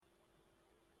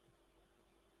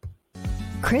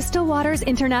Crystal Waters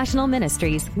International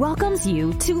Ministries welcomes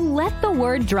you to Let the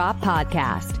Word Drop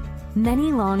podcast.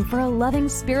 Many long for a loving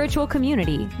spiritual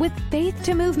community with faith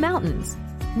to move mountains.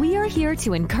 We are here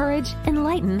to encourage,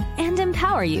 enlighten, and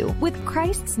empower you with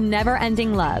Christ's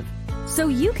never-ending love, so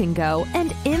you can go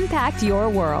and impact your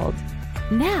world.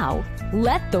 Now,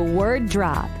 let the word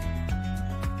drop.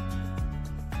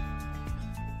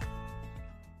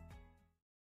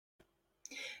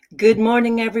 Good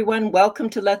morning, everyone. Welcome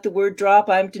to Let the Word Drop.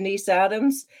 I'm Denise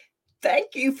Adams.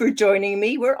 Thank you for joining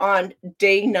me. We're on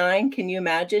day 9. Can you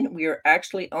imagine? We are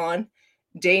actually on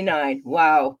day 9.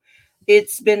 Wow.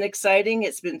 It's been exciting.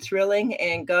 It's been thrilling,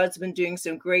 and God's been doing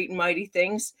some great and mighty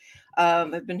things.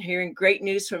 I've been hearing great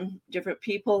news from different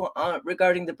people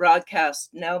regarding the broadcast.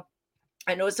 Now,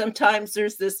 I know sometimes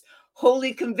there's this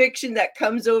holy conviction that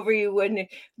comes over you when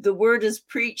the word is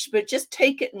preached, but just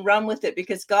take it and run with it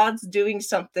because God's doing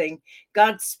something.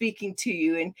 God's speaking to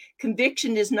you, and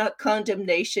conviction is not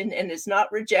condemnation and it's not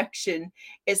rejection.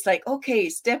 It's like, okay,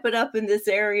 step it up in this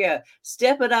area.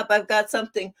 Step it up. I've got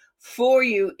something for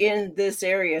you in this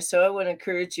area. So I want to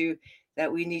encourage you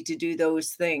that we need to do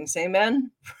those things.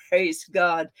 Amen. Praise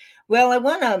God. Well, I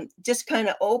want to just kind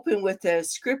of open with a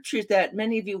scripture that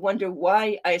many of you wonder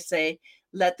why I say,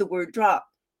 let the word drop.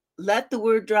 Let the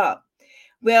word drop.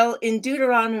 Well, in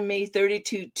Deuteronomy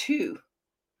 32:2,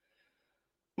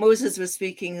 Moses was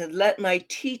speaking, let my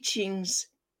teachings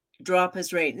drop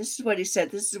as rain. This is what he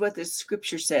said. This is what the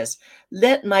scripture says.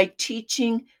 Let my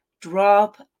teaching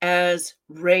drop as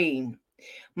rain.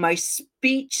 My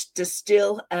speech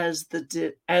distill as the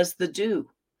dew.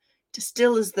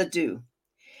 Distill as the dew.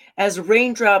 As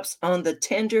raindrops on the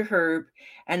tender herb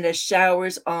and as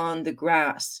showers on the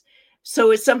grass.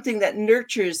 So it's something that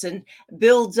nurtures and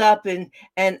builds up and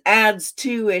adds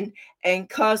to and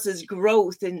causes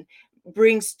growth and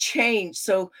brings change.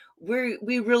 So we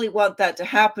really want that to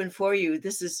happen for you.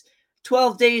 This is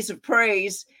 12 days of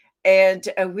praise, and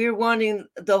we're wanting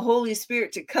the Holy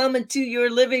Spirit to come into your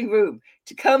living room,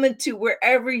 to come into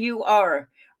wherever you are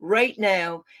right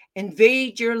now,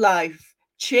 invade your life,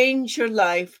 change your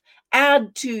life,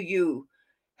 add to you,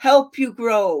 help you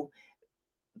grow.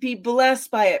 Be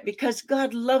blessed by it because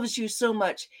God loves you so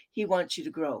much. He wants you to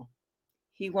grow.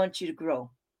 He wants you to grow.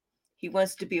 He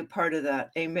wants to be a part of that.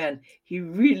 Amen. He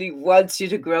really wants you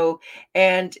to grow.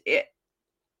 And,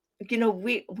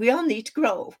 we all need to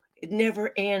grow. It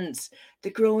never ends. The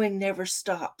growing never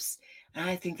stops. And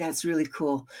I think that's really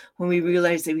cool when we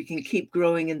realize that we can keep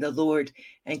growing in the Lord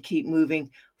and keep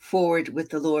moving forward with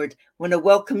the Lord. I want to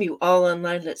welcome you all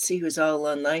online. Let's see who's all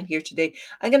online here today.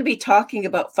 I'm going to be talking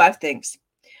about 5 things.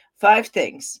 5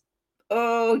 things.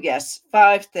 Oh, yes,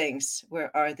 5 things.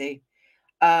 Where are they?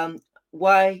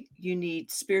 Why you need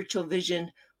spiritual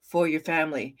vision for your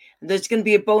family. And there's going to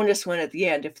be a bonus one at the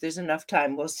end if there's enough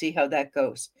time. We'll see how that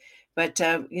goes. But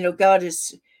God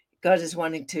is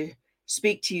wanting to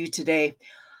speak to you today.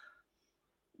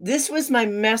 This was my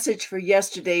message for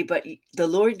yesterday, but the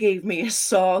Lord gave me a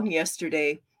song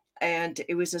yesterday, and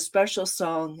it was a special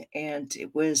song, and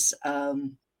it was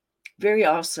very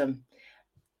awesome.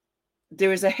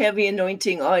 There is a heavy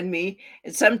anointing on me,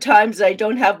 and sometimes I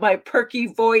don't have my perky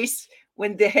voice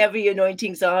when the heavy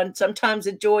anointing's on. Sometimes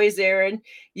the joy is there, and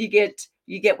you get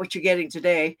what you're getting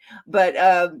today. But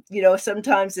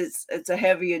sometimes it's a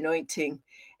heavy anointing,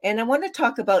 and I want to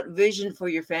talk about vision for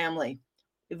your family.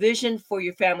 Vision for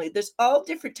your family. There's all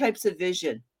different types of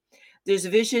vision. There's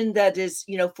a vision that is,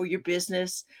 for your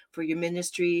business, for your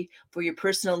ministry, for your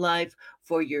personal life,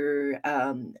 for your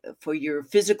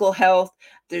physical health.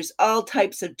 There's all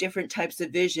types of different types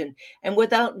of vision. And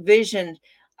without vision,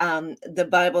 the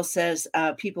Bible says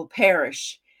people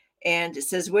perish. And it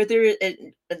says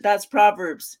that's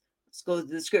Proverbs. Let's go to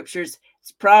the scriptures.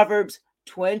 It's Proverbs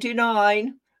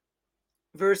 29,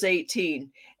 verse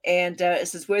 18. And it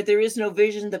says, where there is no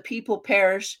vision, the people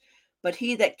perish. But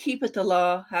he that keepeth the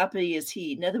law, happy is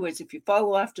he. In other words, if you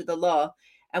follow after the law,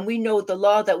 and we know the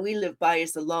law that we live by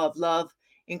is the law of love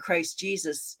in Christ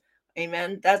Jesus.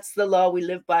 Amen. That's the law we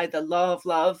live by, the law of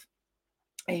love.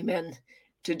 Amen.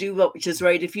 To do what which is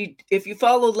right. If you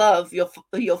follow love,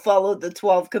 you'll follow the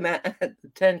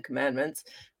 10 commandments.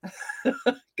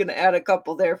 Gonna add a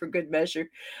couple there for good measure.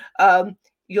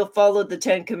 You'll follow the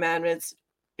 10 commandments.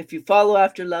 If you follow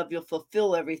after love, you'll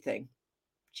fulfill everything.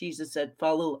 Jesus said,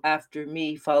 follow after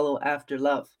me, follow after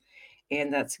love.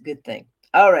 And that's a good thing.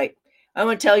 All right. I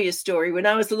want to tell you a story. When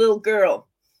I was a little girl,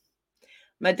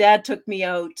 my dad took me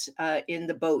out in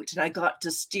the boat, and I got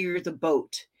to steer the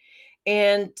boat.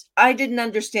 And I didn't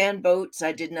understand boats.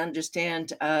 I didn't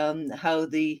understand how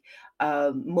the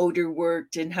motor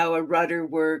worked and how a rudder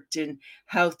worked and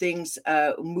how things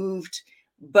moved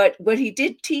But what he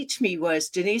did teach me was,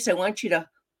 Denise, I want you to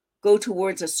go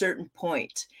towards a certain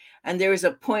point. And there was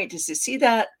a point to say,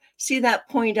 see that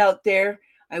point out there?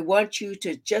 I want you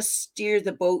to just steer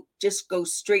the boat, just go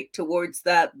straight towards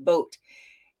that boat.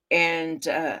 And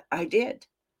I did.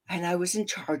 And I was in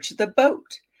charge of the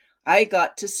boat. I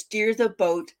got to steer the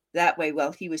boat that way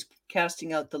while he was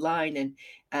casting out the line,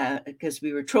 and because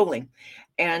we were trolling.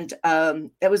 And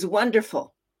that was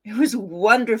wonderful. It was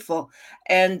wonderful.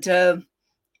 And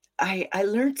I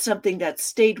learned something that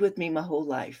stayed with me my whole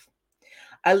life.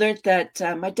 I learned that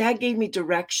my dad gave me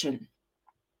direction.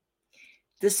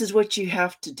 This is what you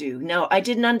have to do. Now, I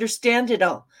didn't understand it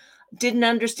all. Didn't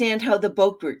understand how the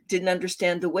boat worked. Didn't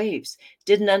understand the waves.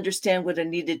 Didn't understand what I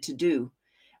needed to do,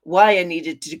 why I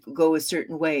needed to go a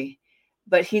certain way.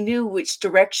 But he knew which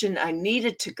direction I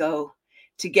needed to go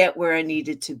to get where I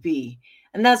needed to be.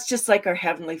 And that's just like our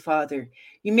Heavenly Father.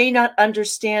 You may not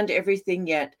understand everything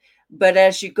yet, but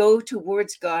as you go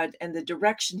towards God and the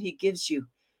direction he gives you,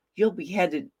 you'll be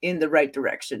headed in the right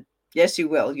direction. Yes, you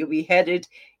will. You'll be headed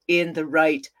in the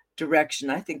right direction.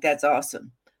 I think that's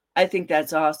awesome. I think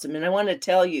that's awesome. And I want to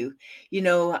tell you,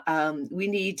 we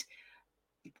need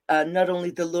not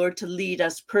only the Lord to lead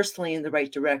us personally in the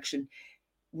right direction,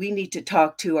 we need to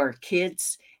talk to our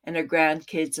kids and our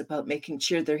grandkids about making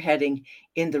sure they're heading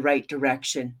in the right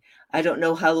direction. I don't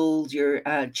know how old your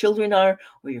children are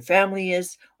or your family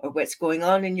is or what's going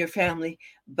on in your family,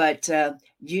 but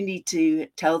you need to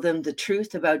tell them the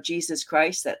truth about Jesus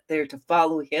Christ, that they're to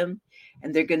follow him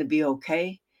and they're going to be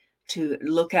okay, to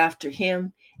look after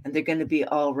him and they're going to be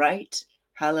all right.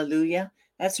 Hallelujah.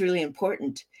 That's really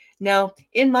important. Now,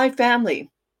 in my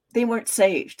family, they weren't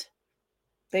saved.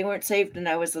 They weren't saved when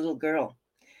I was a little girl.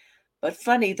 But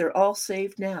funny, they're all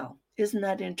saved now. Isn't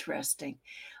that interesting?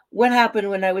 What happened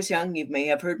when I was young? You may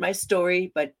have heard my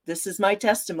story, but this is my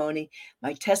testimony.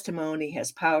 My testimony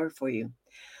has power for you.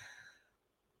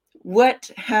 What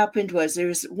happened was there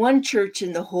was one church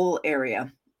in the whole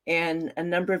area, and a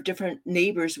number of different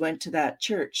neighbors went to that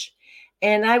church.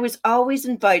 And I was always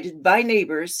invited by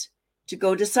neighbors to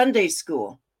go to Sunday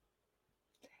school.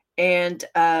 And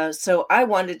so I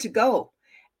wanted to go.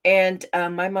 And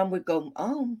my mom would go,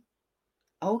 oh,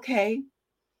 okay.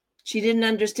 She didn't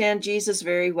understand Jesus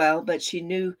very well, but she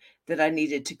knew that I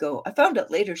needed to go. I found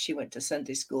out later she went to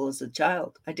Sunday school as a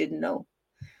child. I didn't know.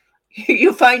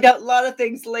 You find out a lot of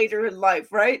things later in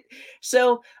life, right?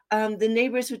 So the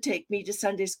neighbors would take me to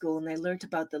Sunday school, and I learned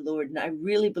about the Lord. And I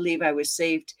really believe I was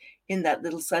saved in that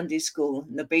little Sunday school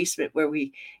in the basement where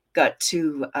we got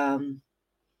to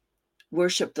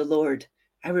worship the Lord.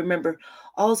 I remember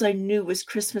all I knew was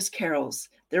Christmas carols.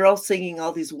 They're all singing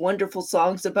all these wonderful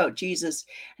songs about Jesus.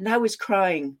 And I was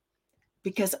crying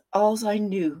because all I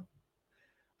knew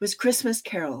was Christmas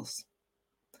carols.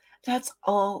 That's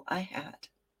all I had.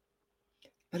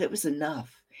 But it was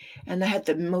enough. And I had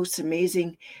the most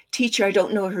amazing teacher. I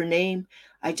don't know her name.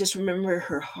 I just remember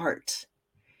her heart.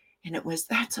 And it was,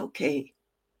 that's okay.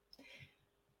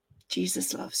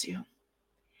 Jesus loves you.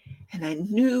 And I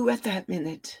knew at that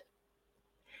minute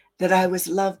that I was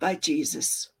loved by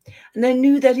Jesus. And I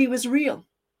knew that he was real.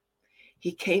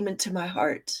 He came into my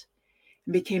heart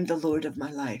and became the Lord of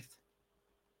my life.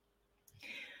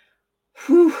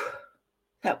 Whew,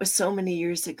 that was so many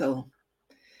years ago.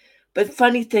 But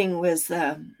funny thing was,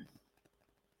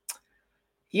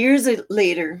 years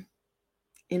later,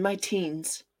 in my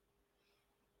teens,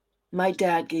 my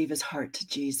dad gave his heart to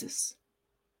Jesus.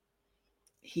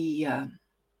 He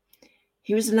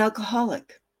was an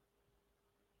alcoholic.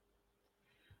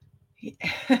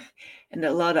 And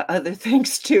a lot of other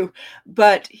things too,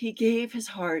 but he gave his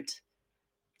heart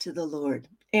to the Lord.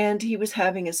 And he was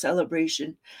having a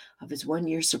celebration of his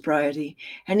 1-year sobriety,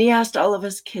 and he asked all of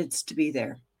us kids to be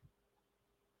there.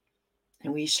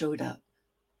 And we showed up.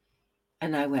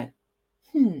 And I went,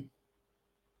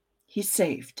 he's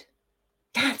saved.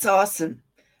 That's awesome.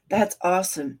 That's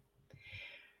awesome.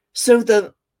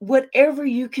 So whatever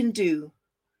you can do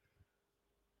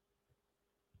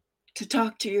to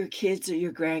talk to your kids or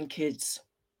your grandkids,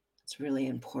 it's really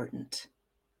important.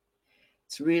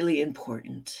 It's really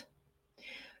important.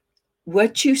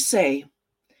 What you say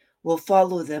will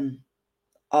follow them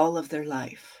all of their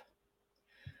life.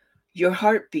 Your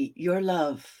heartbeat, your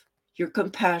love, your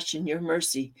compassion, your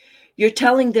mercy. You're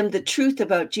telling them the truth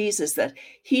about Jesus, that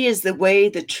he is the way,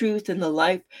 the truth, and the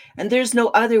life, and there's no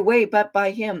other way but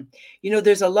by him.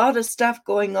 There's a lot of stuff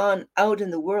going on out in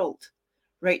the world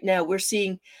right now. We're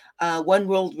seeing one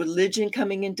world religion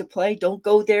coming into play. Don't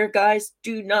go there, guys.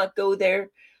 Do not go there.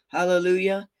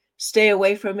 Hallelujah. Stay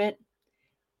away from it.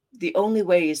 The only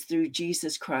way is through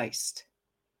Jesus Christ.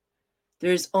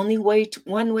 There's only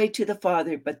one way to the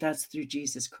Father, but that's through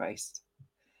Jesus Christ.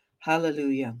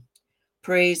 Hallelujah.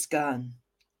 Praise God.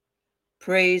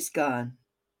 Praise God.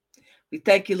 We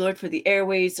thank you, Lord, for the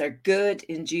airways are good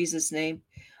in Jesus' name.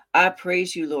 I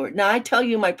praise you, Lord. Now I tell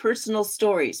you my personal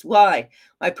stories. Why?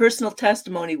 My personal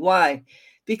testimony. Why?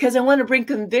 Because I want to bring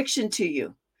conviction to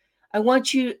you. I want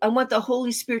the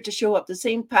Holy Spirit to show up. The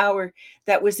same power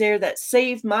that was there that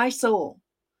saved my soul,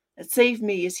 that saved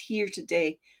me, is here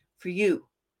today for you.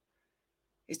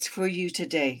 It's for you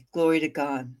today. Glory to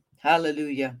God.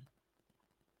 Hallelujah.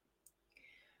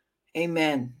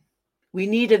 Amen. We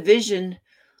need a vision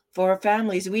for our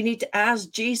families. We need to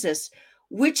ask Jesus,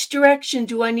 which direction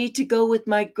do I need to go with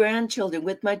my grandchildren,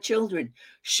 with my children?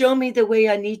 Show me the way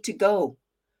I need to go.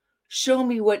 Show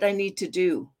me what I need to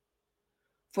do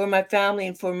for my family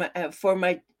and for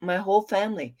my whole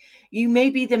family. You may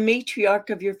be the matriarch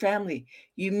of your family.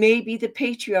 You may be the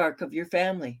patriarch of your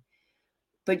family,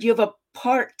 but you have a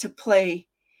part to play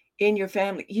in your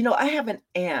family. You know, I have an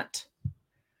aunt,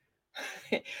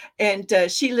 and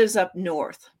she lives up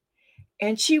north,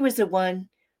 and she was the one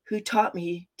who taught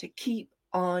me to keep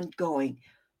on going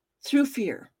through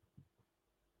fear.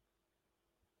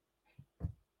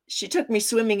 She took me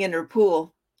swimming in her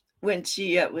pool when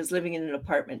she was living in an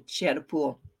apartment. She had a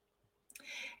pool,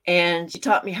 and she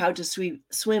taught me how to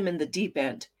swim in the deep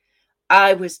end.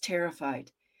 I was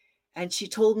terrified, and she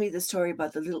told me the story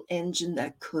about the little engine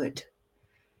that could.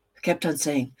 I kept on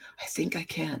saying, I think I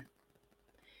can.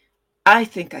 I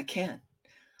think I can.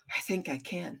 I think I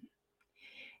can.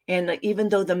 And even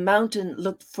though the mountain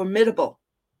looked formidable,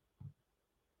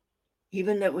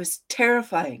 even though it was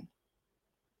terrifying,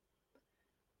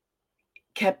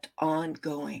 kept on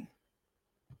going.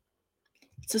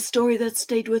 It's a story that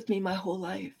stayed with me my whole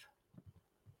life.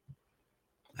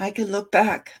 I can look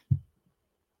back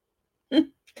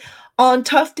on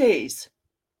tough days.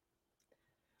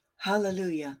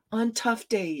 Hallelujah. On tough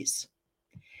days,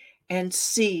 and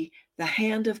see the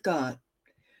hand of God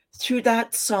through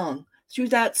that song, through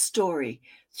that story,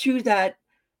 through that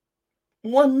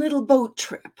one little boat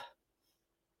trip.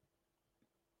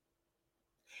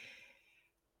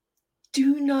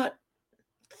 Do not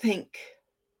think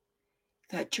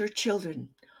that your children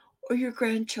or your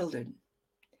grandchildren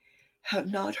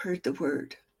have not heard the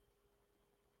word.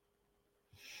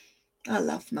 I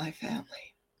love my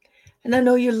family, and I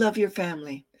know you love your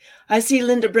family. I see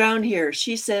Linda Brown here.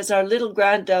 She says our little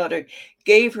granddaughter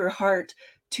gave her heart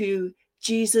to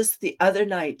Jesus the other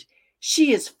night.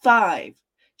 She is 5.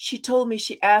 She told me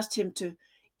she asked him to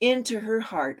into her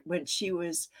heart when she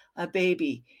was a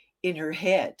baby in her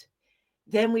head.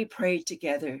 Then we prayed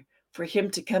together for him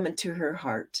to come into her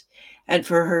heart and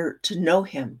for her to know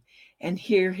him and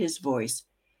hear his voice.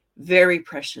 Very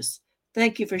precious.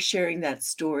 Thank you for sharing that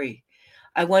story.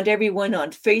 I want everyone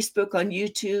on Facebook, on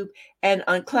YouTube, and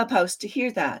on Clubhouse to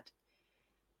hear that.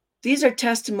 These are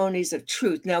testimonies of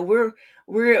truth. Now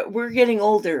we're getting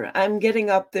older. I'm getting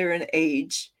up there in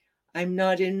age. I'm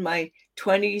not in my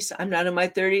 20s. I'm not in my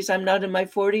 30s. I'm not in my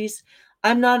 40s.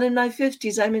 I'm not in my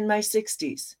 50s. I'm in my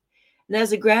 60s. And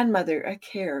as a grandmother, I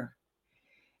care.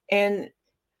 And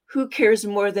who cares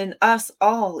more than us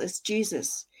all is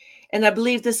Jesus. And I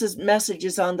believe this message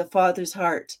is on the Father's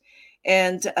heart.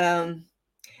 And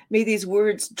may these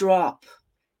words drop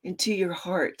into your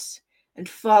hearts and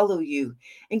follow you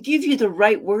and give you the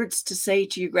right words to say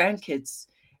to your grandkids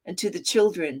and to the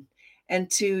children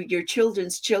and to your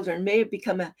children's children. May it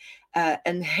become an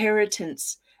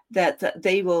inheritance that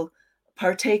they will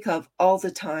partake of all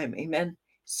the time. Amen.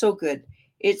 So good.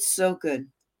 It's so good.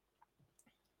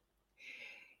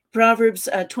 Proverbs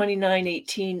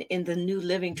 29:18 in the New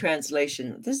Living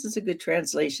Translation. This is a good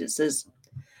translation. It says,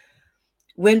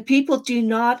 when people do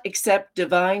not accept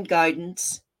divine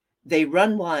guidance, they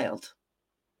run wild.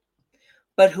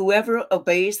 But whoever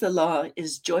obeys the law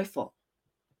is joyful.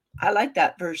 I like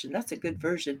that version. That's a good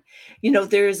version. You know,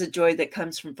 there is a joy that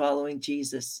comes from following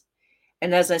Jesus.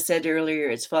 And as I said earlier,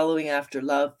 it's following after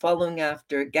love, following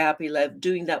after agape love,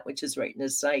 doing that which is right in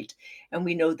his sight. And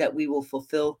we know that we will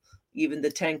fulfill even the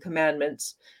 10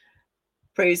 commandments.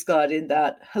 Praise God in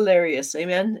that. Hilarious.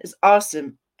 Amen. It's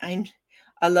awesome. I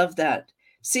love that.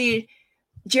 See,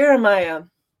 Jeremiah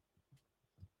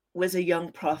was a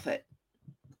young prophet.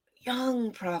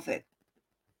 Young prophet.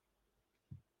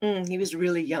 He was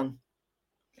really young.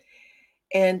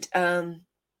 And,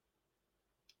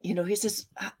 he says,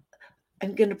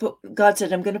 God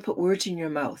said, I'm going to put words in your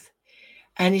mouth.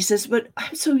 And he says, but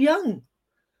I'm so young.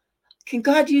 Can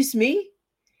God use me?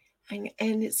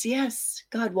 And it's yes,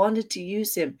 God wanted to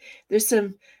use him. There's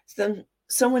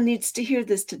someone needs to hear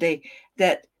this today,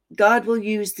 that God will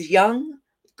use the young,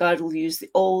 God will use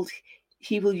the old.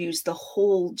 He will use the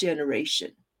whole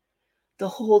generation. The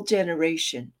whole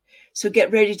generation. So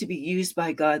get ready to be used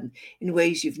by God in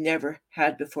ways you've never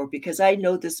had before, because I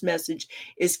know this message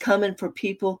is coming for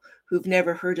people who've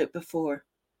never heard it before.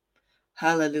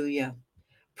 Hallelujah.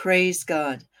 Praise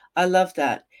God. I love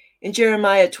that. In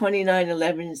Jeremiah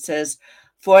 29:11 it says,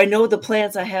 "For I know the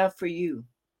plans I have for you,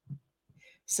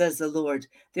 says the Lord.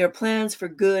 They are plans for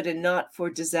good and not for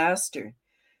disaster,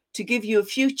 to give you a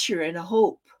future and a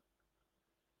hope.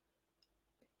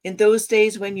 In those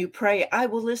days when you pray, I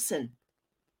will listen."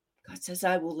 God says,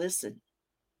 I will listen.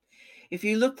 If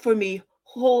you look for me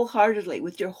wholeheartedly,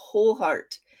 with your whole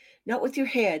heart, not with your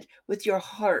head, with your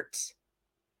heart,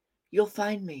 you'll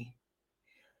find me.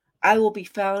 I will be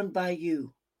found by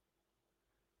you.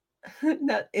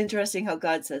 Not interesting how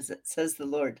God says it, says the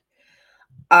Lord.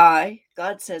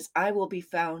 God says, I will be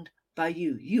found by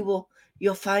you. You'll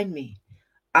find me.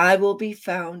 I will be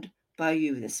found by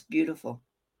you. That's beautiful.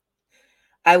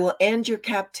 I will end your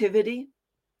captivity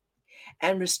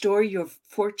and restore your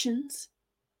fortunes,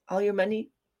 all your money,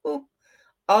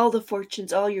 all the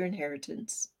fortunes, all your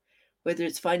inheritance, whether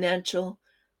it's financial,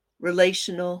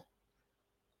 relational,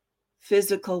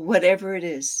 physical, whatever it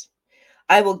is.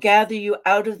 I will gather you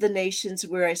out of the nations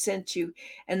where I sent you,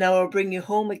 and I will bring you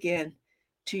home again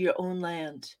to your own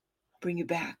land. Bring you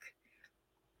back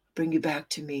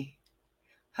to me.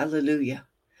 Hallelujah.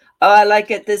 Oh, I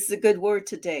like it. This is a good word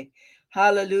today.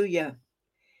 Hallelujah.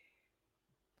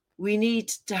 We need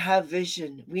to have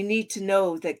vision. We need to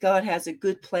know that God has a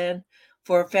good plan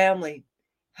for a family.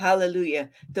 Hallelujah.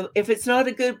 If it's not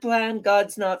a good plan,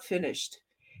 God's not finished.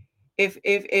 If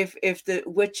the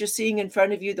what you're seeing in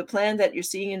front of you, the plan that you're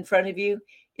seeing in front of you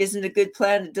isn't a good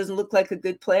plan, it doesn't look like a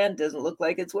good plan, doesn't look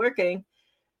like it's working,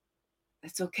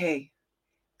 that's okay.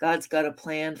 God's got a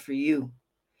plan for you.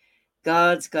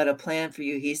 God's got a plan for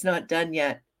you. He's not done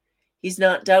yet. He's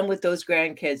not done with those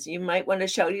grandkids. You might want to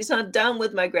shout, he's not done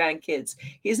with my grandkids.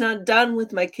 He's not done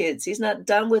with my kids. He's not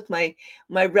done with my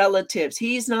relatives.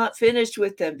 He's not finished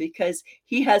with them, because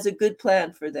he has a good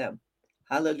plan for them.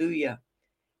 Hallelujah.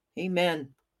 Amen.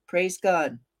 Praise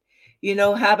God. You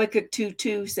know, Habakkuk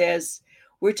 2:2 says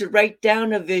we're to write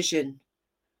down a vision.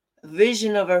 A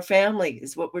vision of our family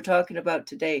is what we're talking about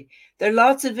today. There are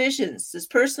lots of visions. There's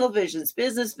personal visions,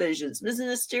 business visions,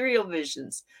 ministerial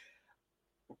visions,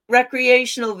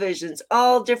 recreational visions,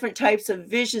 all different types of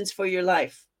visions for your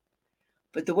life.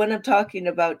 But the one I'm talking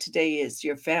about today is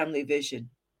your family vision.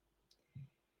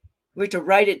 We're to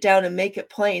write it down and make it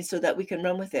plain so that we can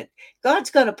run with it. God's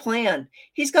got a plan.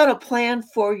 He's got a plan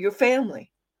for your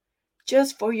family,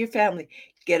 just for your family.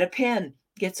 Get a pen,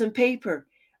 get some paper,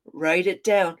 write it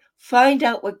down. Find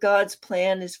out what God's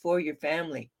plan is for your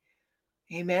family.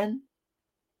 Amen.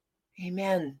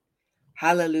 Amen.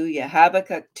 Hallelujah.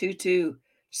 Habakkuk 2:2.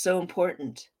 So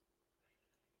important.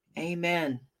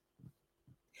 Amen.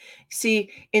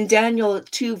 See, in Daniel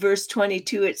 2, verse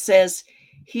 22, it says,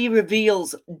 he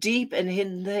reveals deep and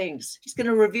hidden things. He's going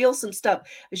to reveal some stuff.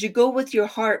 As you go with your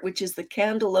heart, which is the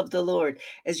candle of the Lord,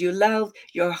 as you allow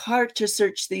your heart to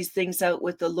search these things out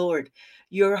with the Lord,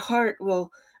 your heart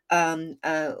will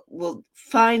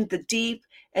find the deep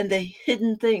and the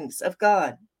hidden things of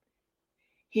God.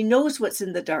 He knows what's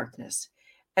in the darkness,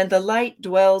 and the light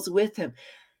dwells with him.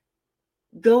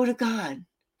 Go to God.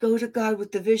 Go to God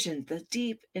with the vision. The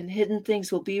deep and hidden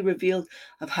things will be revealed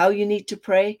of how you need to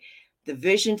pray, the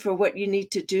vision for what you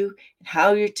need to do, and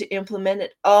how you're to implement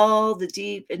it. All the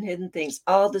deep and hidden things,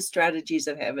 all the strategies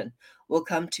of heaven will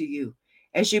come to you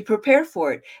as you prepare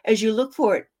for it, as you look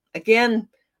for it. Again,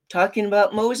 talking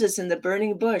about Moses in the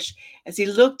burning bush. As he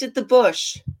looked at the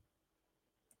bush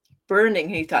burning,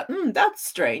 he thought, that's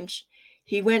strange.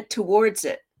 He went towards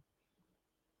it.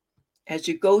 As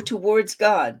you go towards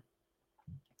God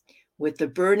with the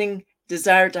burning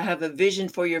desire to have a vision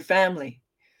for your family,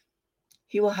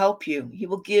 he will help you. He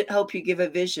will help you give a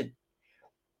vision.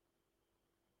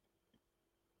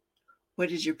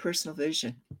 What is your personal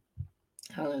vision?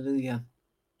 Hallelujah.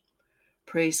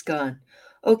 Praise God.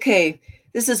 Okay,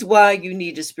 this is why you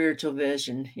need a spiritual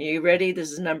vision. Are you ready?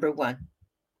 This is number 1.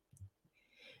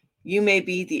 You may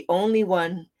be the only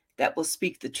one that will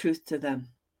speak the truth to them.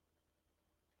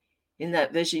 In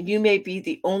that vision, you may be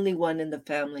the only one in the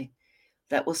family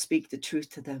that will speak the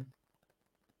truth to them.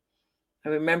 I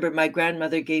remember my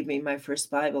grandmother gave me my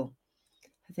first Bible.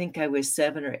 I think I was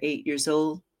 7 or 8 years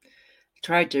old. I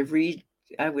tried to read.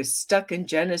 I was stuck in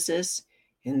Genesis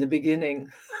in the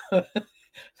beginning.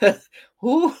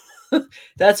 Ooh,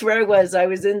 that's where I was. I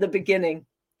was in the beginning.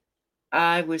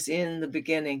 I was in the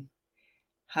beginning.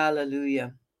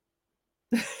 Hallelujah.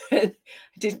 I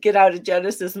didn't get out of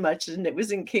Genesis much, and it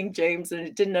was in King James, and I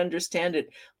didn't understand it.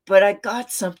 But I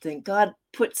got something. God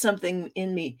put something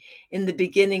in me. In the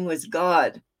beginning was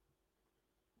God.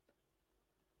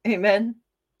 Amen.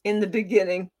 In the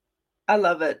beginning. I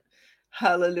love it.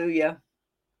 Hallelujah.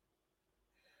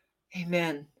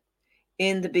 Amen.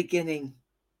 In the beginning.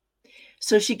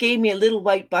 So she gave me a little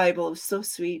white Bible. It was so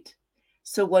sweet,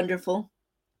 so wonderful.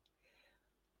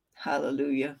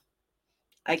 Hallelujah.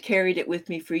 I carried it with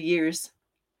me for years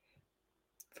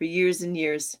and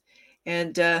years.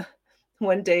 And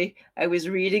one day I was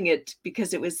reading it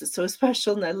because it was so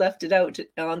special, and I left it out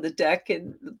on the deck,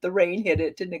 and the rain hit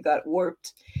it and it got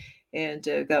warped and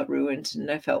got ruined. And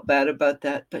I felt bad about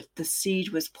that. But the seed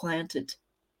was planted.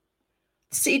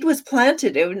 The seed was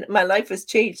planted, and my life was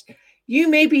changed. You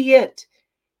may be it.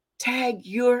 Tag,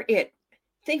 you're it.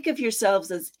 Think of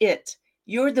yourselves as it.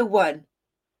 You're the one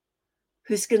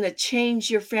who's going to change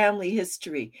your family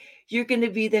history. You're going to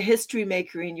be the history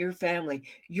maker in your family.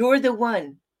 You're the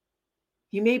one.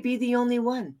 You may be the only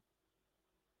one.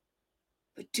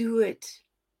 But do it.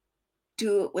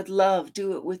 Do it with love.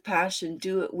 Do it with passion.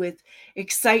 Do it with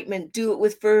excitement. Do it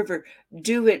with fervor.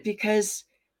 Do it because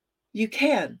you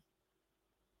can.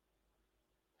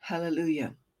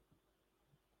 Hallelujah.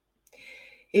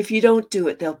 If you don't do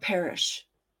it, they'll perish.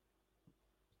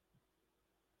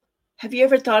 Have you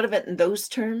ever thought of it in those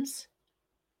terms?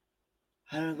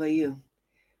 I don't know about you.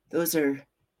 Those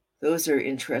are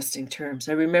interesting terms.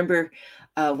 I remember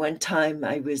one time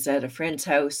I was at a friend's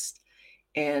house,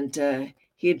 and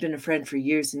he had been a friend for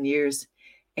years and years,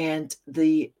 and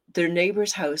their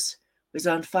neighbor's house was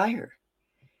on fire,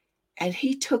 and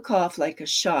he took off like a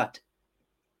shot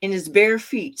in his bare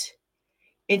feet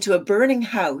into a burning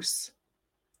house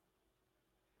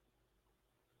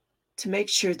to make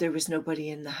sure there was nobody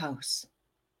in the house,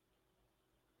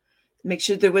 make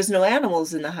sure there was no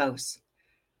animals in the house.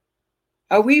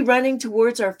 Are we running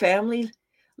towards our family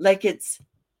like it's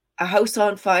a house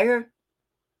on fire?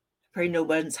 Pray no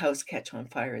one's house catch on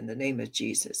fire in the name of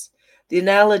Jesus. The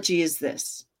analogy is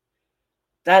this.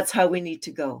 That's how we need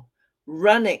to go.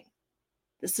 Running.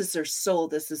 This is their soul.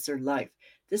 This is their life.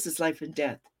 This is life and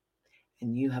death.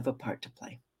 And you have a part to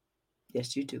play.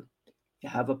 Yes, you do. You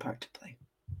have a part to play.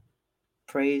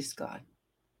 Praise God.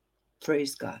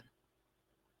 Praise God.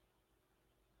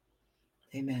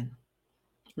 Amen.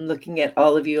 I'm looking at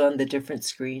all of you on the different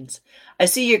screens. I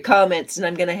see your comments, and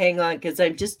I'm going to hang on because I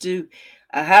just do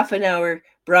a half an hour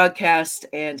broadcast,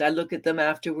 and I look at them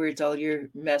afterwards, all your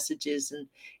messages and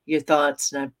your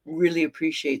thoughts, and I really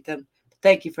appreciate them.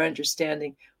 Thank you for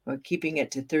understanding. We're keeping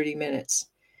it to 30 minutes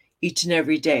each and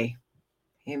every day.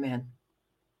 Amen.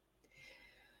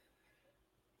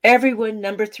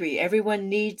 Number 3, everyone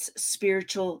needs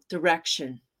spiritual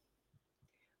direction.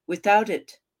 Without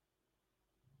it,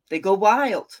 they go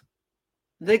wild.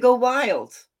 They go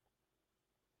wild.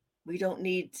 We don't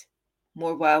need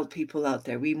more wild people out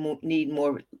there. We need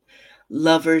more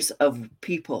lovers of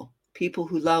people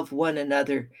who love one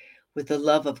another with the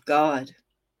love of God.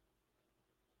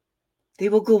 They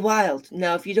will go wild.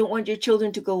 Now, if you don't want your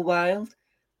children to go wild,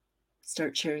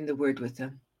 start sharing the word with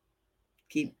them.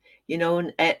 Keep,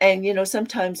 and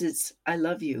sometimes it's, I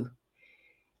love you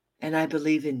and I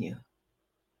believe in you.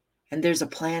 And there's a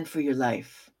plan for your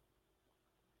life.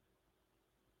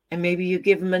 And maybe you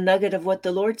give them a nugget of what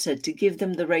the Lord said to give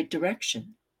them the right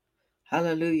direction.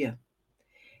 Hallelujah.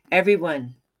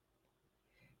 Everyone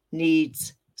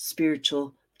needs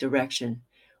spiritual direction.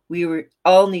 We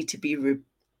all need to be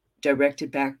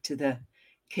directed back to the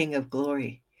King of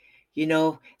Glory.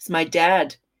 As my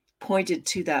dad pointed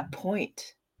to that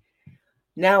point,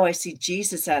 now I see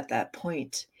Jesus at that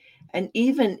point. And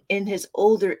even in his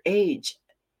older age,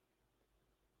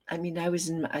 I mean, I was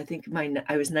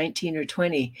 19 or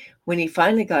 20 when he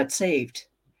finally got saved.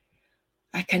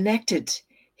 I connected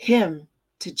him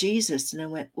to Jesus, and I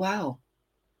went, wow,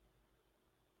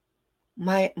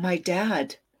 my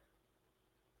dad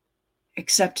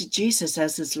accepted Jesus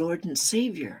as his Lord and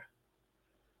Savior.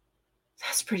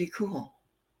 That's pretty cool.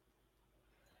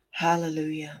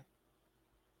 Hallelujah.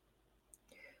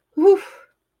 Whew.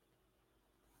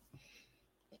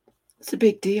 It's a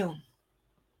big deal.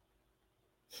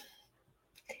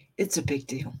 It's a big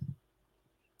deal.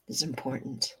 It's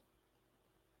important.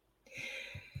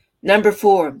 Number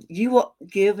 4, you will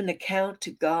give an account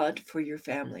to God for your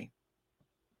family.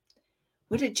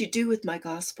 What did you do with my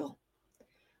gospel?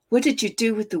 What did you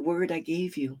do with the word I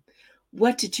gave you?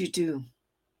 What did you do?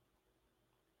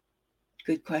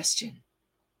 Good question.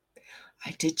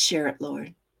 I did share it,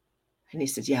 Lord. And he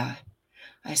said, yeah,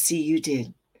 I see you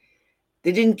did.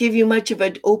 They didn't give you much of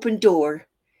an open door,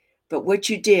 but what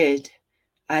you did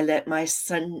I let my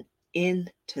son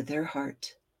into their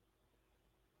heart.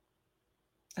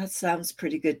 That sounds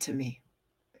pretty good to me.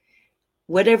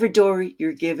 Whatever door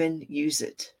you're given, use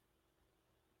it.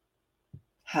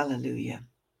 Hallelujah.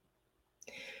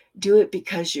 Do it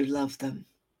because you love them.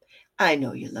 I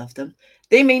know you love them.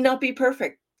 They may not be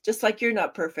perfect, just like you're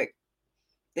not perfect.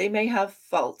 They may have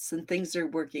faults and things they're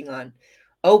working on.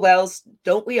 Oh, well,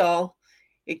 don't we all?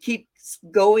 It keeps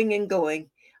going and going.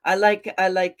 I like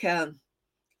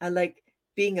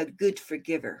being a good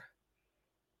forgiver.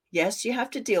 Yes, you have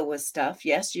to deal with stuff.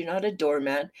 Yes, you're not a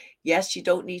doormat. Yes, you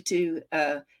don't need to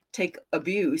take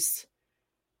abuse.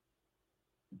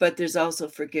 But there's also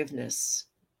forgiveness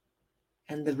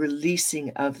and the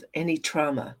releasing of any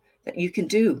trauma that you can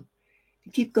do.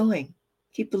 Keep going.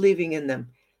 Keep believing in them.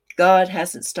 God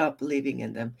hasn't stopped believing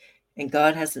in them, and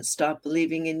God hasn't stopped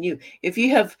believing in you. If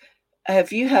you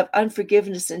have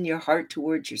unforgiveness in your heart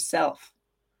towards yourself,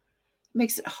 it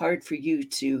makes it hard for you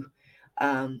to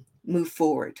move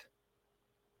forward.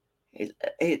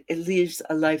 It leaves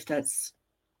a life that's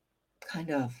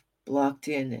kind of blocked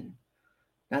in and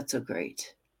not so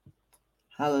great.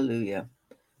 Hallelujah.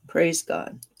 Praise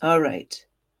God. All right.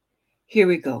 Here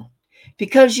we go.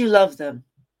 Because you love them,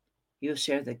 you'll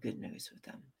share the good news with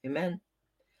them. Amen.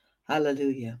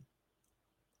 Hallelujah.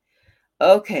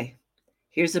 Okay.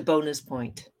 Here's a bonus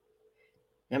point.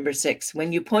 Number 6.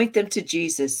 When you point them to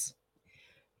Jesus,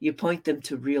 you point them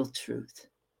to real truth.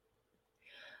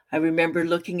 I remember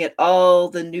looking at all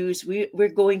the news. We're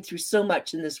going through so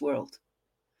much in this world.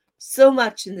 So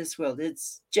much in this world.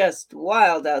 It's just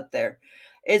wild out there.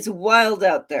 It's wild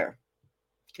out there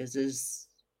because there's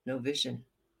no vision.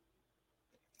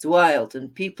 It's wild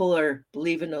and people are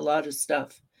believing a lot of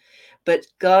stuff. But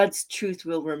God's truth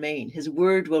will remain. His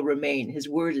word will remain. His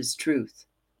word is truth.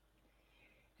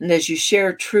 And as you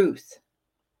share truth,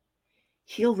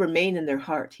 he'll remain in their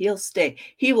heart. He'll stay.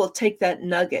 He will take that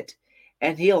nugget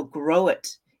and he'll grow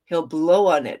it. He'll blow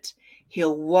on it.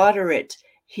 He'll water it.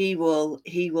 He will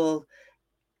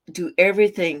do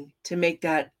everything to make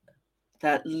that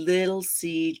little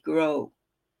seed grow.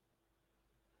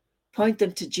 Point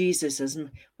them to Jesus. As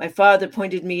my father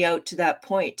pointed me out to that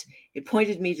point, it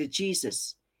pointed me to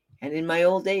Jesus. And in my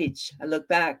old age, I look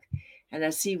back and I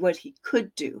see what he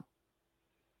could do.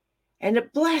 And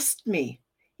it blessed me,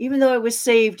 even though I was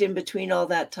saved in between all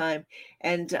that time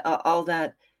and all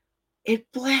that. It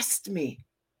blessed me.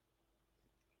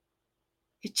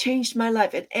 It changed my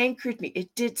life. It anchored me.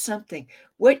 It did something.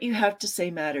 What you have to say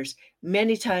matters.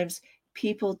 Many times,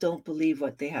 people don't believe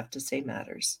what they have to say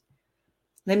matters.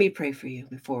 Let me pray for you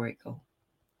before I go.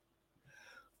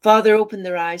 Father, open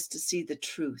their eyes to see the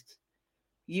truth.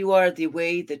 You are the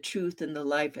way, the truth, and the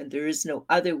life, and there is no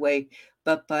other way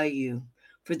but by you.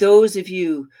 For those of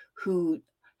you who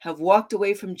have walked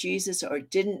away from Jesus or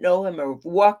didn't know him or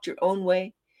walked your own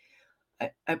way,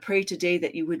 I pray today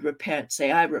that you would repent.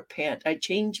 Say, I repent. I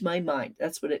change my mind.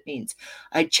 That's what it means.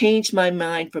 I changed my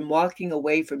mind from walking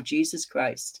away from Jesus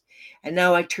Christ. And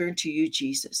now I turn to you,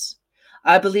 Jesus.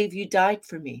 I believe you died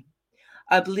for me.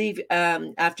 I believe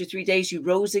after 3 days you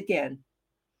rose again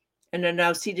and are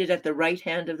now seated at the right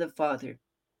hand of the Father.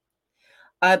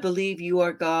 I believe you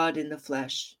are God in the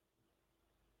flesh.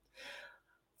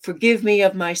 Forgive me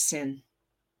of my sin.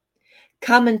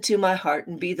 Come into my heart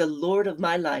and be the Lord of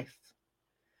my life.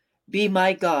 Be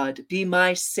my God. Be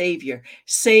my Savior.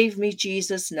 Save me,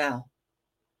 Jesus, now.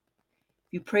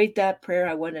 If you prayed that prayer,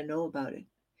 I want to know about it.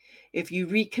 If you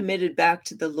recommitted back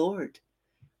to the Lord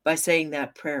by saying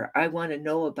that prayer, I want to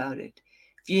know about it.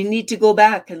 If you need to go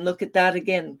back and look at that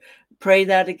again, pray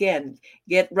that again,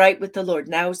 get right with the Lord.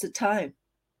 Now is the time.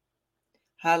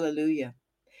 Hallelujah.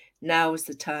 Now is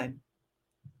the time.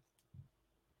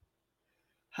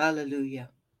 Hallelujah.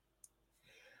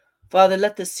 Father,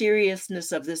 let the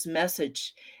seriousness of this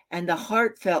message and the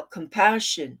heartfelt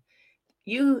compassion,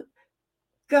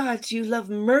 God, you love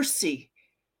mercy.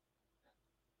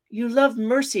 You love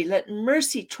mercy. Let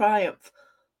mercy triumph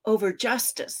over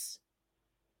justice.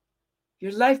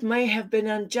 Your life may have been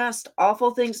unjust.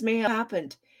 Awful things may have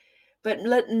happened. But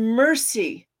let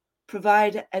mercy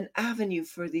provide an avenue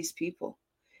for these people.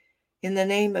 In the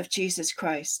name of Jesus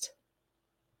Christ.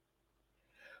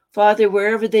 Father,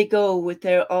 wherever they go with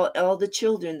all the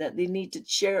children that they need to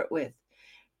share it with,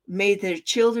 may their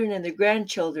children and their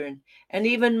grandchildren, and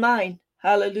even mine,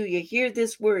 hallelujah, hear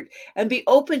this word and be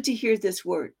open to hear this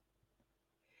word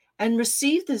and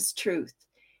receive this truth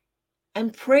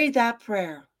and pray that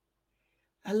prayer.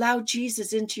 Allow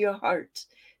Jesus into your heart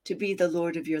to be the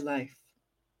Lord of your life.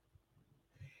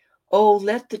 Oh,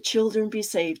 let the children be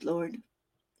saved, Lord.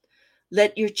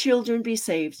 Let your children be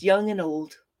saved, young and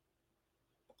old.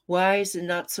 wise and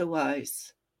not so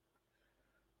wise,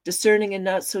 discerning and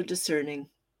not so discerning.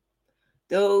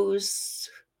 Those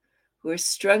who are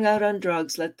strung out on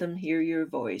drugs, let them hear your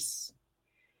voice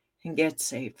and get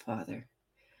saved, Father.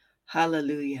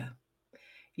 Hallelujah.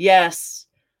 Yes,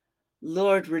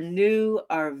 Lord, renew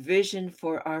our vision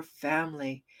for our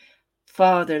family.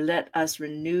 Father, let us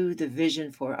renew the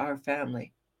vision for our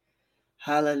family.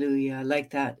 Hallelujah. I like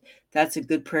that. That's a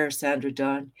good prayer, Sandra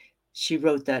Dawn. She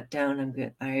wrote that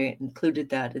down. I included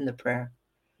that in the prayer.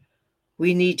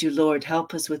 We need you, Lord.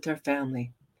 Help us with our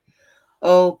family.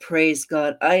 Oh, praise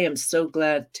God. I am so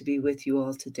glad to be with you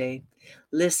all today.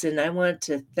 Listen, I want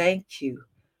to thank you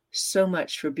so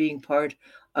much for being part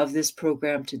of this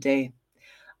program today.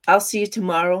 I'll see you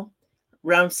tomorrow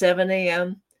around 7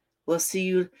 a.m. We'll see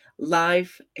you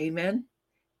live. Amen.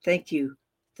 Thank you.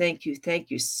 Thank you. Thank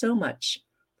you so much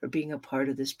for being a part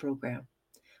of this program.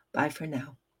 Bye for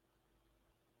now.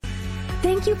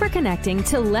 Thank you for connecting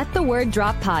to Let the Word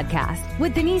Drop podcast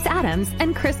with Denise Adams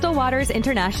and Crystal Waters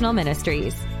International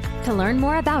Ministries. To learn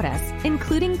more about us,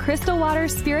 including Crystal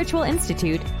Waters Spiritual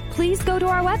Institute, please go to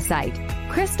our website,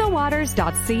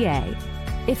 crystalwaters.ca.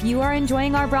 If you are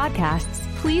enjoying our broadcasts,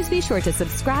 please be sure to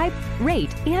subscribe,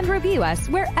 rate, and review us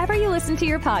wherever you listen to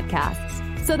your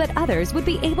podcasts so that others would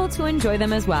be able to enjoy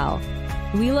them as well.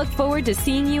 We look forward to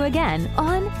seeing you again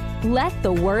on Let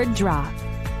the Word Drop.